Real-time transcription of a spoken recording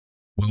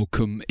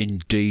Welcome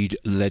indeed,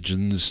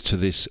 legends, to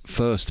this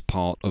first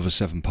part of a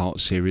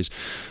 7-part series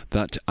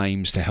that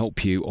aims to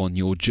help you on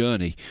your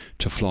journey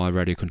to fly a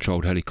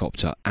radio-controlled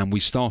helicopter. And we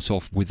start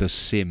off with a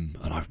sim,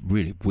 and I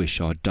really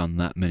wish I'd done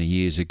that many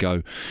years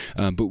ago,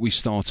 but we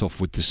start off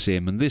with the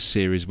sim, and this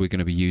series we're going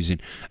to be using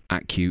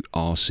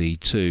AccuRC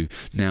 2.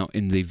 Now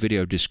in the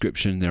video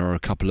description there are a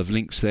couple of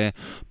links there.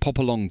 Pop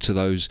along to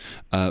those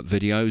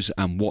videos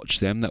and watch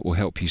them. That will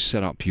help you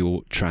set up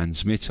your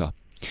transmitter.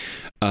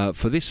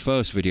 For this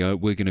first video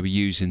we're going to be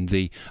using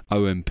the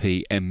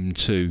OMP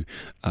M2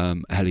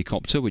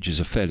 helicopter, which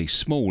is a fairly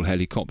small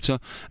helicopter,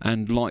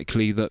 and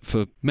likely that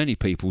for many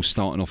people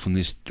starting off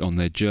on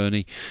their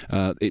journey,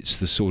 it's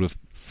the sort of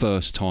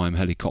first time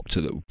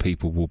helicopter that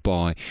people will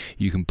buy.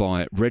 You can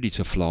buy it ready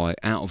to fly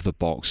out of the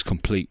box,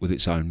 complete with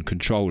its own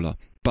controller.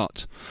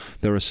 But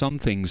there are some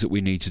things that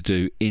we need to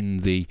do in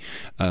the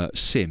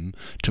sim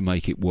to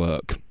make it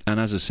work, and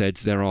as I said,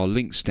 there are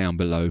links down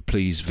below.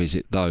 Please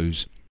visit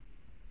those.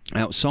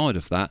 Outside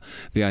of that,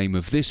 the aim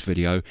of this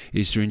video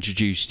is to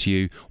introduce to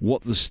you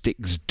what the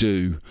sticks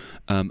do,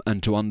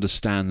 and to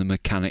understand the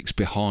mechanics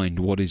behind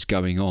what is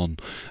going on,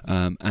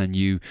 and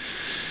you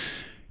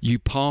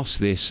pass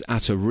this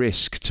at a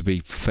risk, to be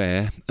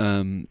fair.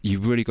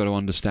 You've really got to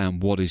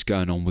understand what is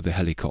going on with the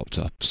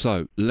helicopter.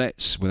 So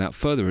let's, without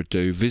further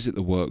ado, visit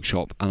the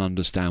workshop and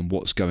understand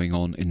what's going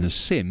on in the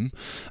sim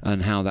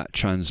and how that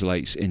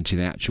translates into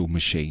the actual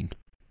machine.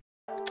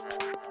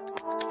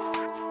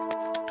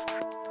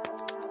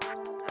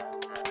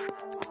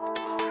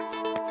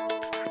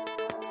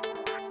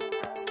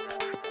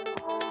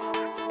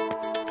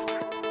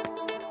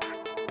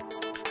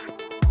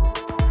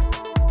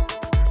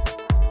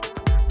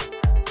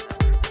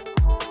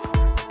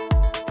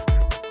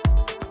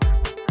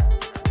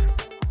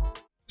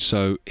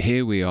 So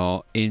here we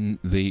are in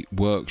the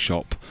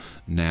workshop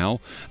now,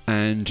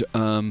 and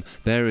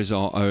there is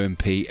our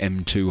OMP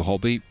M2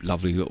 Hobby.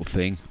 Lovely little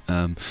thing.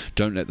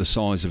 Don't let the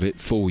size of it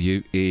fool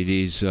you. It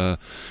is a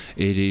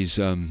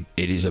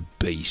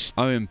beast.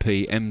 OMP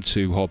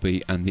M2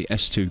 Hobby and the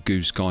S2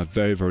 Goose Sky,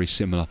 very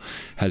similar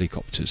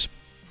helicopters.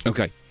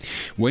 Okay,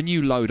 when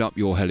you load up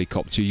your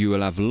helicopter, you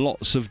will have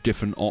lots of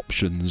different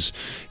options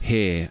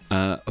here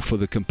for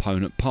the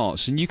component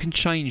parts, and you can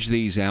change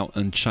these out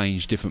and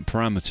change different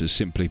parameters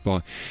simply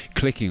by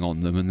clicking on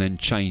them and then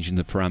changing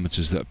the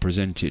parameters that are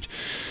presented.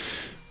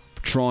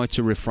 Try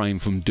to refrain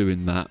from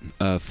doing that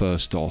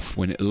first off.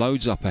 When it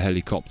loads up a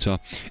helicopter,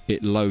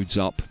 it loads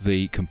up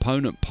the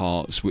component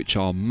parts which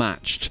are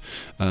matched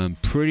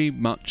pretty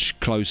much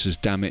close as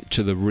damn it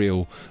to the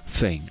real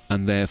thing,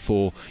 and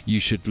therefore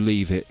you should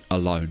leave it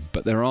alone.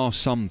 But there are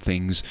some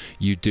things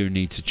you do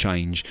need to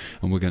change,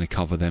 and we're going to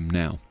cover them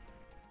now.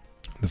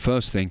 The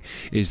first thing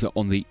is that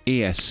on the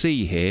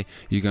ESC here,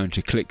 you're going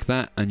to click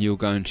that, and you're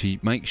going to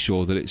make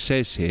sure that it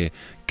says here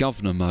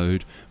Governor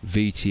Mode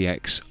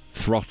VTX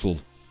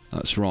Throttle.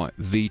 That's right,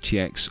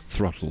 VTX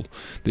Throttle.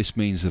 This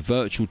means the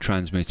virtual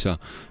transmitter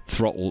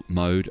throttle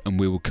mode, and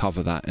we will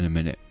cover that in a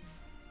minute.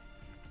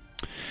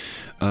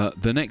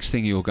 The next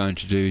thing you're going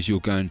to do is you're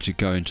going to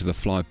go into the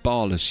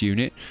Flybarless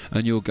unit,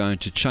 and you're going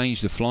to change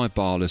the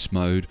Flybarless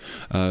mode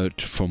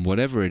from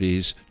whatever it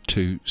is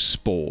to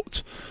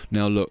Sport.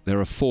 Now look, there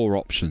are 4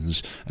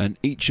 options, and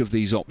each of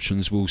these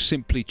options will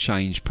simply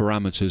change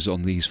parameters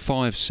on these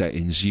 5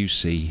 settings you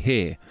see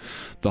here.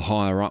 The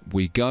higher up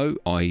we go,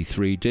 i.e.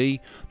 3D,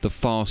 the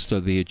faster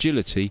the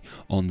agility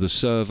on the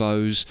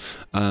servos,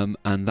 and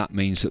that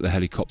means that the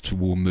helicopter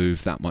will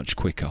move that much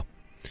quicker.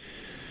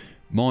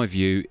 My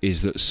view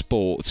is that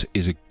Sport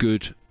is a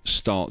good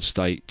start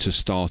state to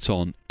start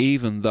on,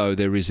 even though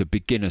there is a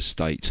beginner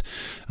state,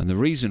 and the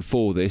reason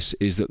for this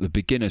is that the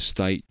beginner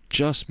state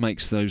just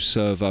makes those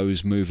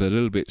servos move a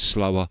little bit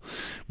slower,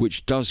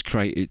 which does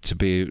create it to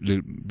be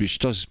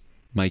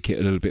make it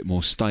a little bit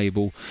more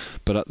stable,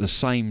 but at the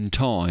same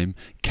time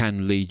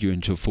can lead you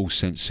into a false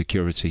sense of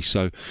security.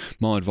 So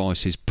my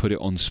advice is put it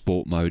on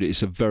Sport mode.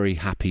 It's a very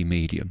happy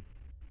medium.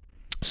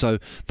 So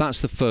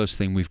that's the first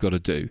thing we've got to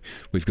do.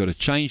 We've got to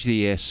change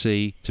the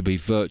ESC to be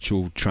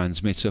virtual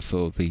transmitter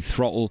for the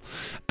throttle,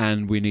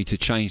 and we need to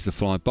change the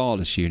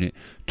Flybarless unit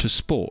to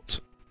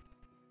Sport.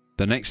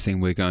 The next thing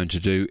we're going to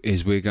do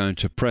is we're going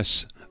to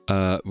press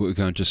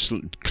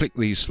click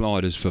these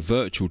sliders for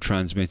virtual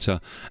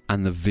transmitter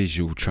and the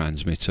visual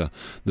transmitter.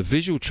 The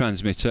visual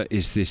transmitter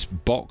is this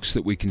box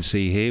that we can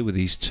see here with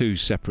these 2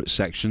 separate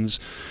sections,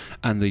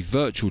 and the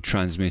virtual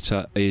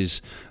transmitter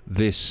is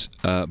this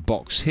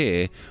box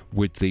here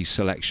with the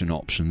selection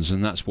options,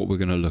 and that's what we're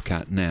going to look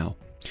at now.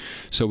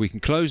 So we can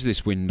close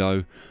this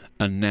window,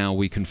 and now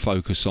we can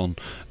focus on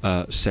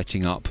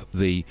setting up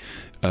the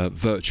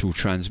virtual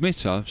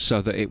transmitter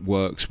so that it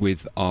works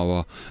with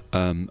our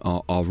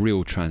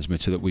real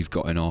transmitter that we've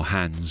got in our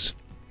hands.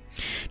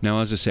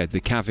 Now, as I said,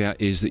 the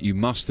caveat is that you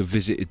must have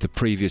visited the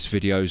previous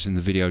videos in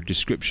the video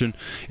description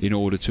in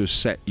order to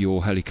set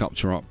your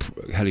helicopter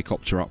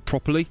up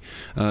properly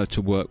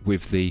to work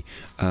with the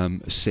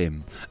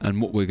sim. And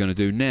what we're going to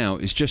do now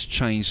is just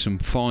change some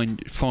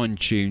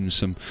fine-tune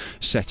some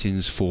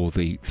settings for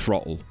the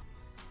throttle.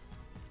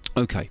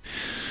 Okay,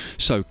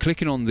 So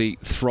clicking on the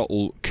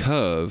throttle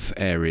curve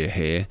area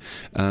here,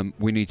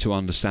 we need to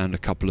understand a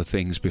couple of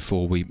things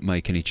before we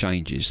make any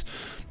changes.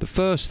 The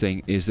first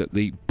thing is that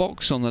the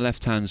box on the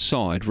left hand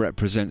side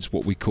represents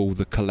what we call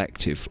the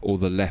collective, or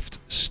the left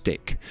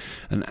stick,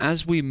 and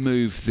as we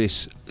move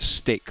this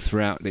stick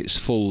throughout its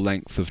full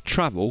length of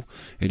travel,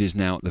 it is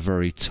now at the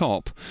very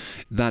top,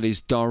 that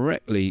is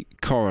directly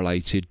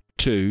correlated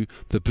to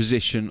the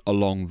position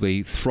along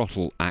the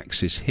throttle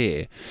axis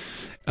here.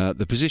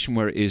 The position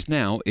where it is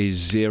now is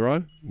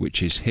 0,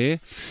 which is here,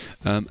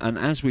 and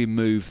as we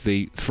move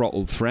the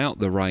throttle throughout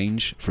the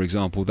range, for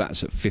example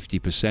that's at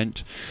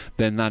 50%,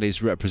 then that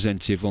is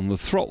representative on the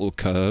throttle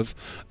curve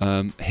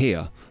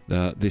here,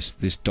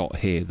 this dot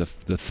here, the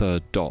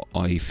third dot,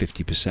 i.e.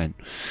 50%.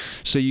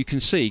 So you can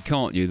see,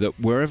 can't you, that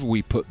wherever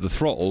we put the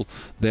throttle,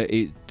 there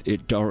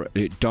it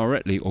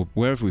directly, or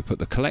wherever we put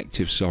the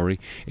collective, sorry,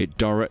 it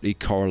directly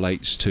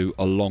correlates to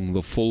along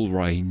the full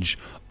range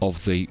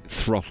of the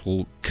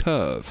throttle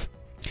curve.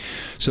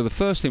 So the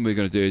first thing we're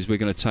going to do is we're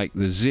going to take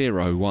the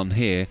 0 one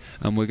here,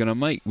 and we're going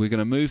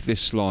to move this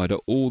slider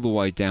all the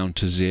way down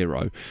to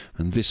 0,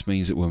 and this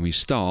means that when we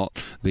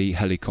start, the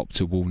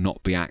helicopter will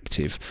not be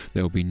active.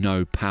 There will be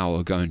no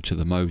power going to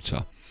the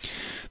motor.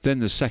 Then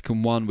the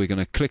second one, we're going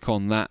to click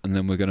on that, and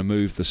then we're going to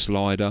move the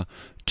slider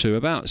to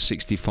about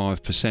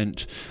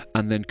 65%,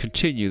 and then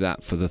continue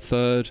that for the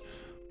third,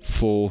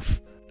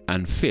 fourth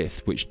and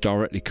fifth, which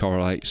directly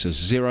correlates as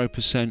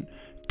 0%,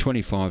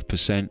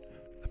 25%,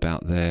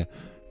 about there,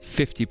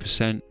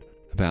 50%,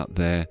 about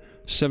there,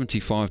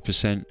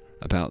 75%,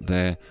 about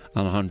there,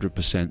 and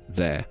 100%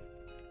 there.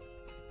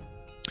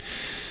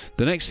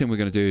 The next thing we're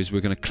going to do is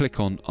we're going to click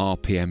on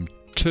RPM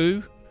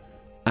 2,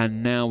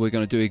 and now we're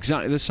going to do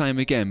exactly the same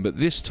again, but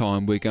this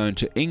time we're going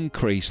to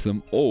increase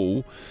them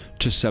all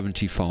to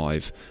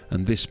 75,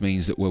 and this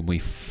means that when we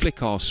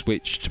flick our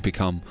switch to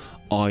become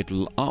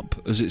idle up,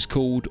 as it's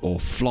called, or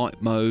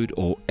flight mode,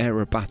 or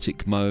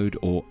aerobatic mode,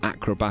 or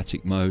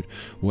acrobatic mode,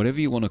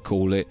 whatever you want to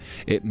call it,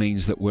 it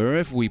means that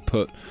wherever we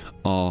put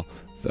our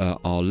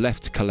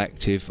left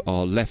collective,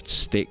 our left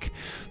stick,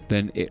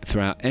 then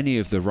throughout any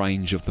of the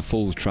range of the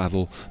full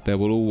travel, there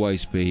will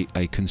always be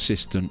a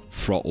consistent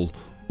throttle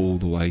all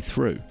the way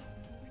through,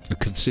 a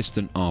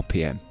consistent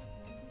RPM.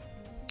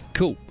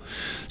 Cool.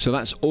 So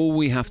that's all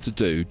we have to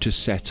do to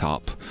set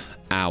up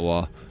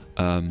our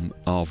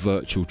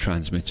virtual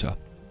transmitter.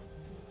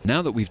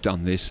 Now that we've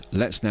done this,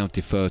 let's now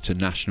defer to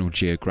National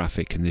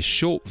Geographic in this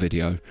short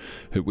video,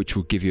 which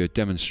will give you a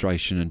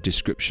demonstration and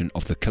description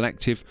of the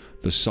collective,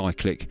 the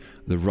cyclic,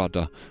 the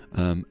rudder,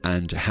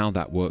 and how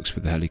that works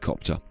with the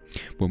helicopter.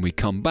 When we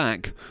come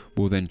back,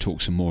 we'll then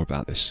talk some more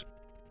about this.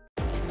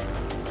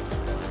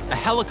 A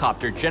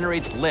helicopter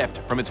generates lift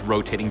from its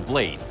rotating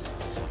blades.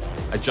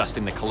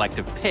 Adjusting the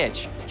collective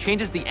pitch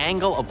changes the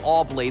angle of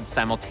all blades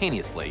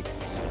simultaneously,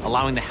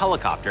 allowing the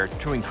helicopter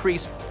to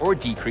increase or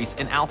decrease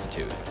in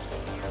altitude.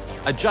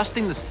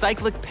 Adjusting the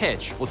cyclic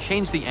pitch will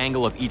change the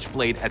angle of each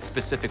blade at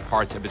specific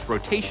parts of its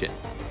rotation,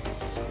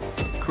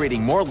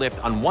 creating more lift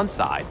on one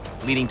side,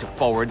 leading to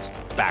forwards,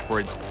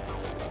 backwards,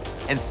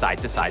 and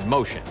side-to-side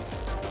motion.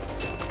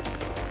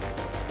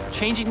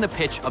 Changing the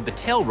pitch of the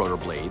tail rotor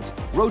blades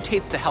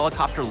rotates the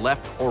helicopter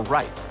left or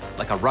right,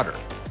 like a rudder.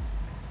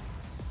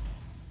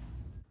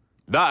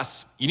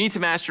 Thus, you need to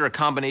master a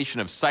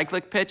combination of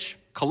cyclic pitch,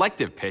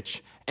 collective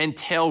pitch, and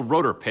tail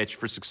rotor pitch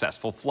for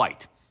successful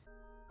flight.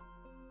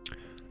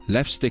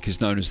 Left stick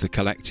is known as the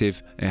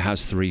collective. It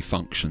has three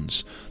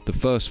functions. The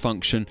first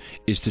function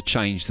is to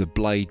change the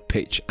blade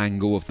pitch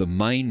angle of the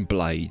main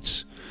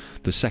blades.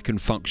 The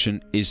second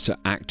function is to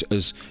act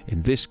as,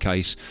 in this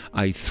case,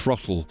 a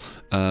throttle,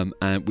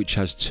 which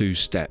has two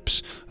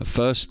steps. A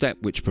first step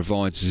which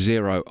provides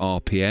 0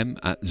 RPM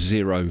at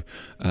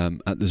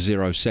the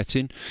 0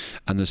 setting,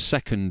 and the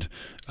second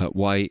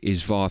way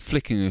is via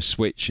flicking a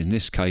switch, in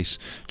this case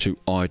to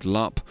idle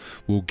up,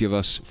 will give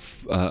us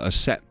a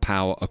set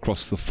power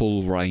across the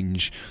full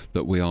range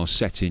that we are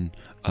setting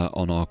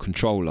on our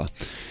controller.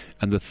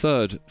 And the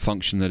third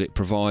function that it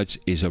provides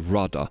is a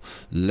rudder.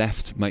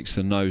 Left makes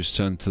the nose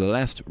turn to the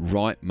left,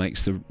 right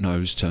makes the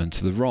nose turn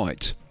to the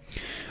right.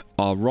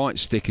 Our right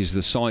stick is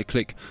the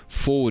cyclic,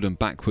 forward and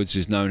backwards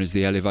is known as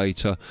the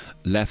elevator,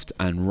 left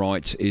and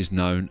right is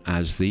known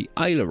as the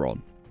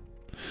aileron.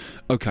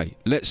 Okay,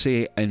 let's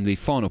see in the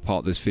final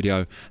part of this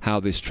video how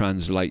this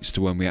translates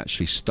to when we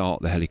actually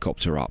start the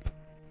helicopter up.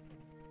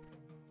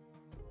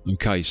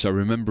 Okay, so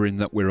remembering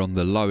that we're on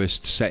the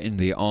lowest setting,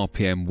 the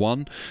RPM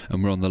 1,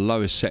 and we're on the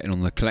lowest setting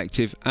on the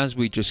collective, as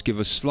we just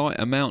give a slight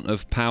amount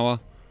of power,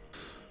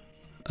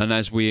 and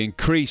as we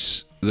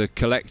increase the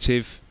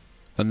collective,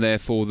 and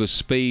therefore the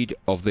speed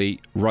of the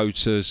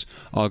rotors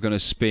are going to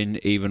spin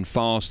even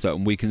faster,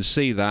 and we can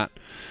see that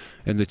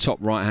in the top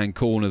right hand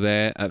corner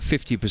there at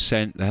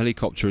 50%. The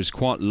helicopter is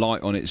quite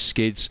light on its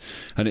skids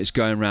and it's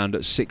going around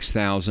at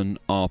 6,000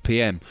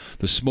 RPM.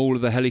 The smaller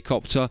the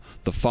helicopter,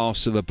 the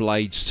faster the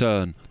blades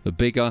turn, the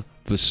bigger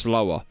the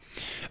slower.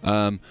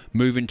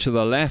 Moving to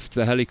the left,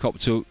 the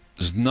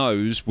helicopter's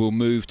nose will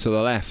move to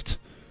the left,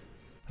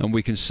 and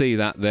we can see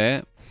that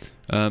there.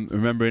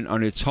 remembering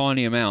only a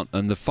tiny amount,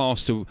 and the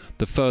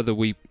further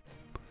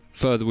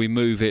we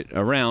move it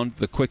around,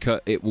 the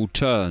quicker it will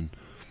turn.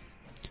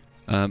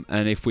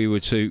 And if we were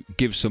to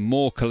give some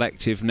more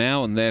collective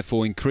now and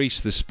therefore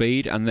increase the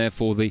speed and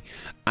therefore the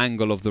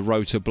angle of the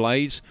rotor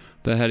blades,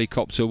 the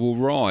helicopter will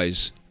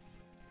rise.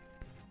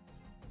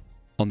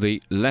 On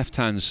the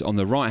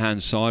right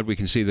hand side we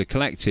can see the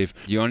collective.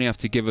 You only have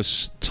to give a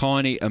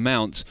tiny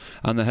amount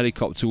and the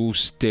helicopter will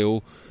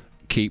still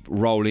keep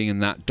rolling in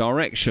that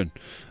direction.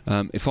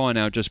 If I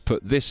now just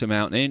put this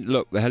amount in,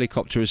 look, the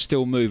helicopter is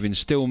still moving.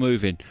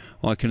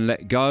 I can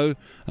let go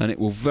and it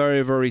will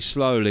very, very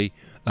slowly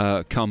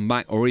come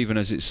back, or even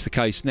as it's the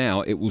case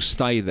now, it will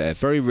stay there.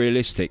 Very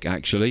realistic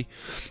actually.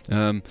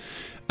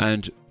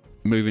 And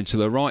moving to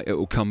the right, it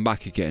will come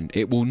back again.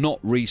 It will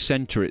not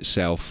recenter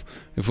itself.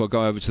 If I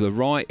go over to the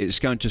right, it's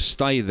going to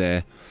stay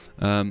there.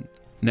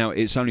 Now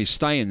it's only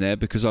staying there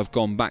because I've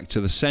gone back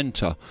to the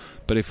center,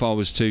 but if I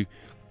was to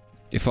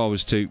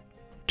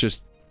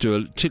just do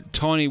a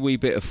tiny wee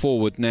bit of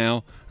forward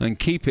now and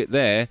keep it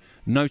there,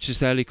 notice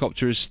the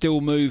helicopter is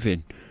still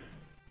moving.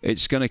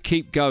 It's going to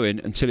keep going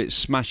until it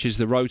smashes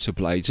the rotor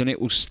blades, and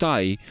it will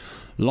stay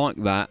like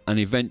that and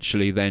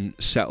eventually then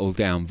settle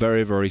down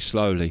very, very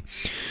slowly.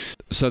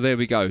 So there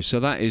we go. So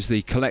that is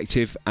the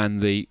collective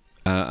and the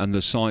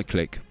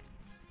cyclic.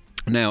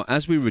 Now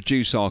as we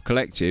reduce our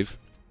collective,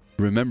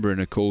 remembering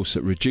of course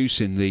that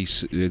reducing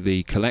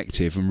the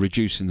collective and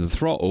reducing the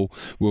throttle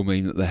will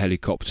mean that the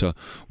helicopter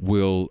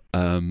will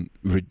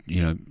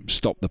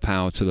stop the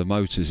power to the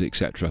motors,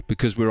 etc.,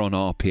 because we're on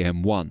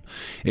RPM 1.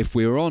 If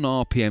we were on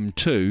RPM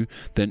 2,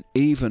 then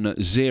even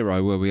at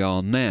 0 where we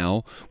are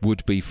now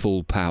would be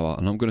full power,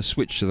 and I'm going to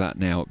switch to that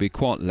now. It'll be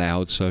quite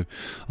loud, so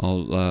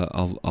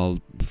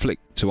I'll flick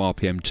to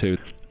RPM 2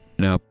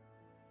 now.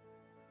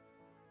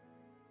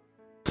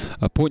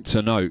 A point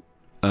to note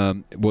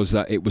was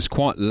that it was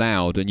quite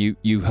loud, and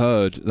you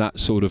heard that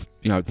sort of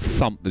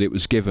thump that it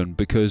was given,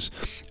 because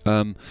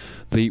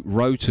the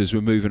rotors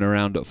were moving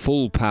around at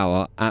full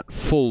power at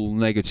full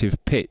negative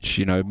pitch,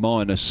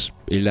 minus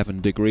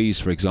 11 degrees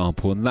for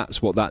example, and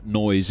that's what that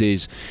noise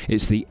is.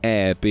 It's the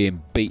air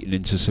being beaten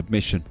into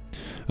submission.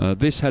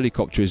 This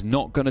helicopter is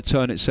not going to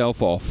turn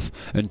itself off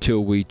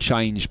until we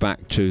change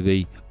back to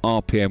the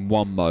RPM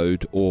 1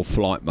 mode or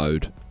flight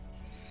mode.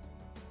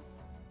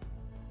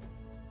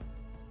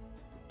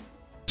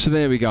 So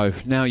there we go.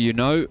 Now you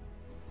know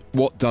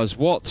what does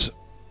what.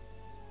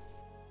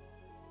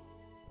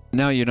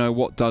 Now you know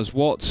what does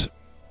what.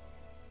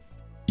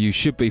 You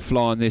should be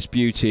flying this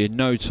beauty in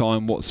no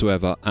time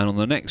whatsoever. And on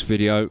the next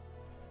video,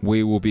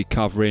 we will be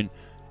covering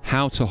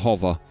how to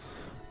hover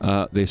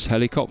this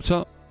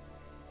helicopter.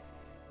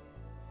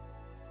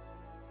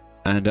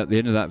 And at the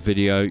end of that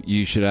video,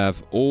 you should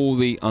have all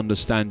the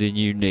understanding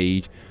you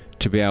need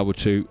to be able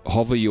to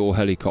hover your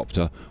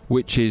helicopter,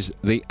 which is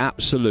the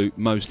absolute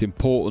most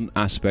important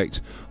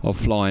aspect of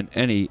flying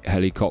any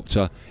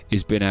helicopter,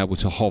 is being able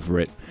to hover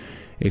it.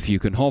 If you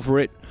can hover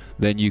it,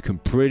 then you can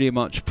pretty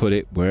much put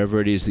it wherever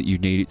it is that you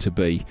need it to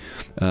be.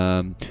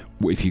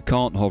 If you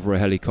can't hover a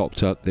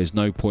helicopter, there's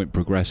no point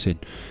progressing.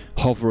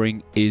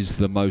 Hovering is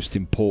the most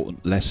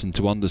important lesson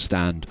to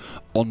understand,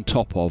 on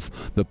top of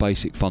the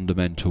basic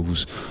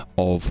fundamentals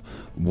of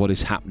what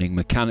is happening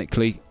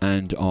mechanically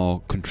and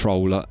our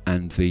controller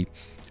and the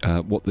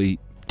what the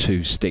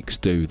two sticks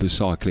do, the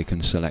cyclic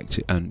and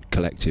selective and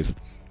collective.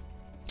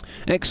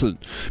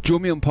 Excellent.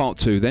 Join me on part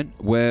 2 then,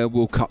 where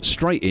we'll cut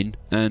straight in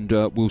and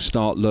we'll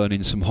start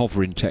learning some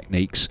hovering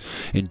techniques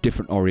in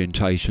different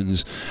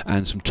orientations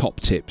and some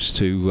top tips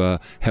to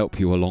help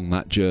you along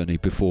that journey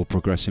before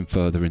progressing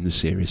further in the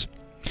series.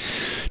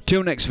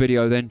 Till next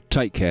video then,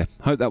 take care.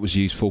 Hope that was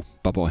useful.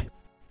 Bye bye.